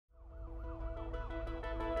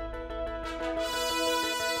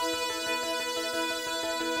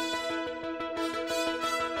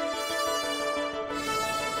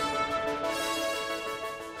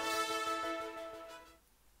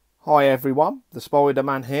Hi everyone, the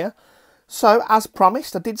Spiderman here. So as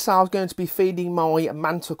promised, I did say I was going to be feeding my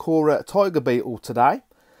Manticora tiger beetle today,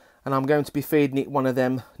 and I'm going to be feeding it one of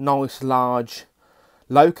them nice large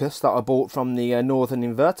locusts that I bought from the Northern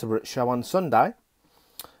Invertebrate show on Sunday,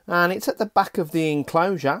 and it's at the back of the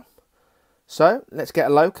enclosure. So let's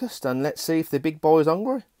get a locust and let's see if the big boy's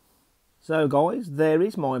hungry. So guys, there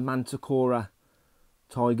is my Manticora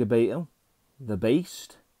tiger beetle, the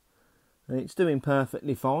beast. And it's doing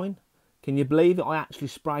perfectly fine. Can you believe it? I actually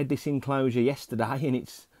sprayed this enclosure yesterday and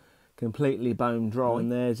it's completely bone dry. And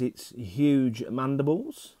there's its huge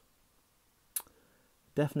mandibles.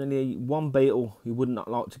 Definitely one beetle you would not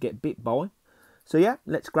like to get bit by. So yeah,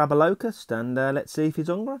 let's grab a locust and let's see if he's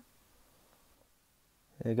hungry.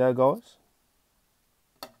 There you go, guys.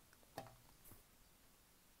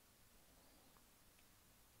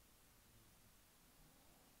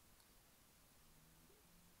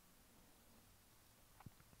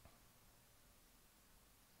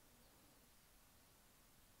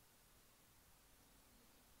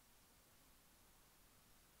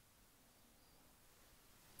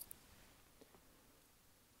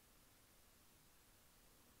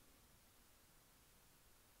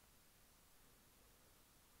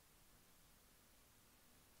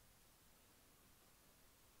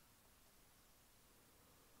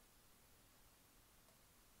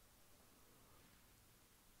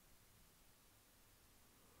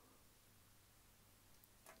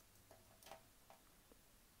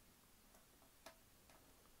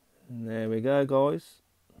 And there we go, guys.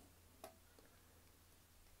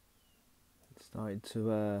 It started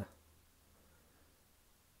to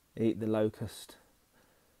eat the locust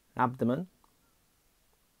abdomen.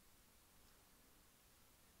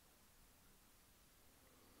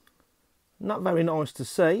 Not very nice to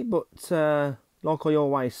see, but like I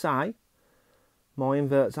always say, my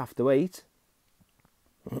inverts have to eat.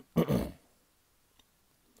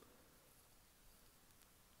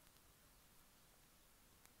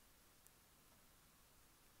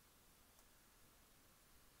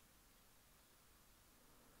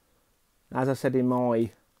 As I said in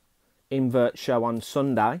my invert show on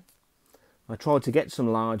Sunday, I tried to get some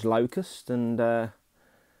large locusts and they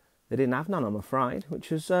didn't have none, I'm afraid, which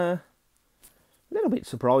was a little bit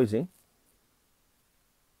surprising.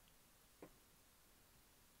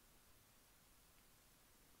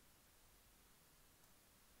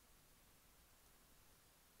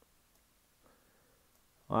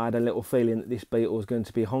 I had a little feeling that this beetle was going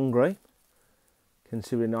to be hungry,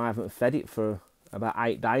 considering I haven't fed it for about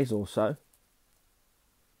 8 days or so.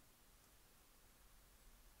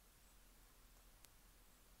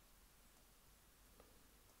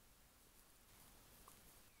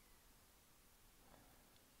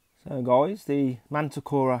 So guys, the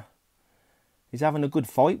Manticora is having a good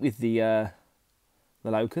fight with the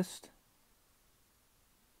locust.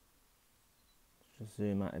 Just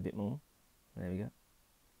zoom out a bit more. There we go.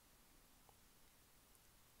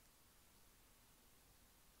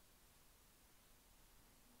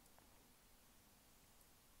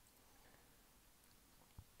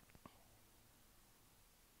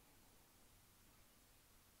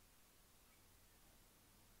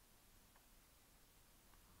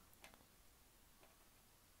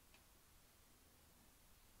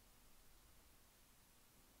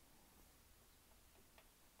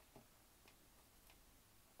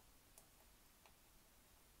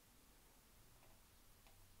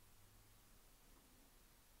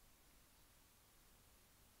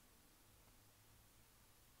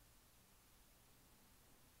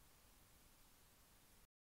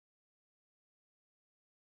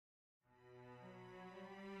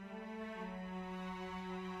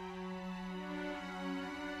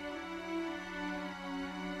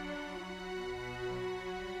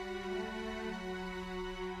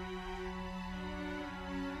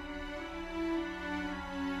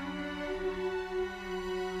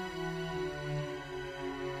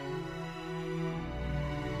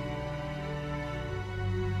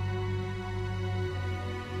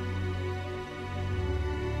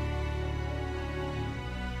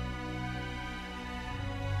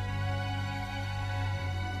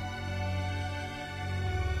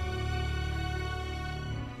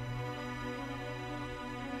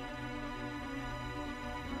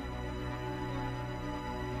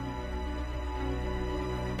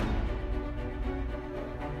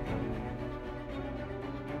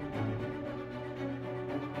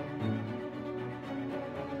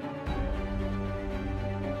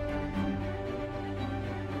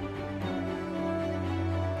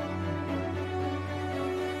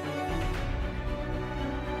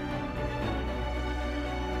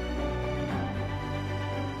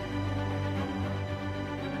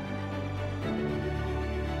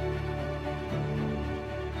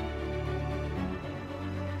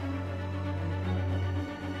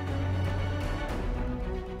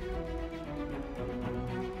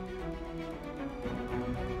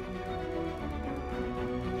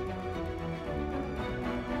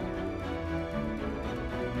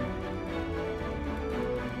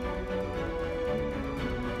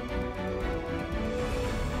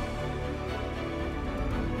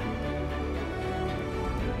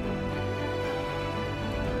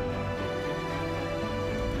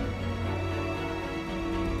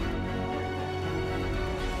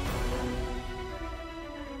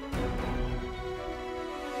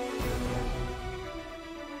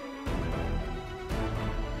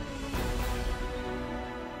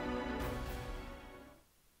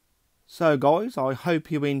 So guys, I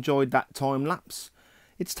hope you enjoyed that time lapse.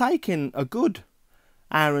 It's taken a good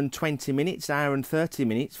hour and 20 minutes, hour and 30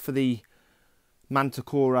 minutes for the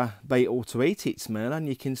Manticora beetle to eat its meal, and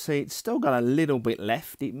you can see it's still got a little bit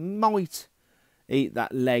left. It might eat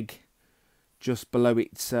that leg just below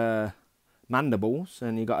its mandibles,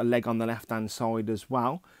 and you've got a leg on the left hand side as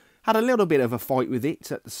well. Had a little bit of a fight with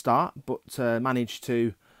it at the start, but managed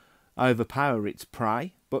to overpower its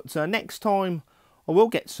prey. But next time I will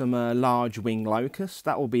get some large wing locusts.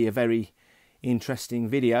 That will be a very interesting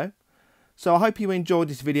video. So I hope you enjoyed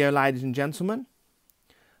this video, ladies and gentlemen,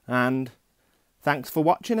 and thanks for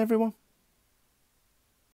watching, everyone.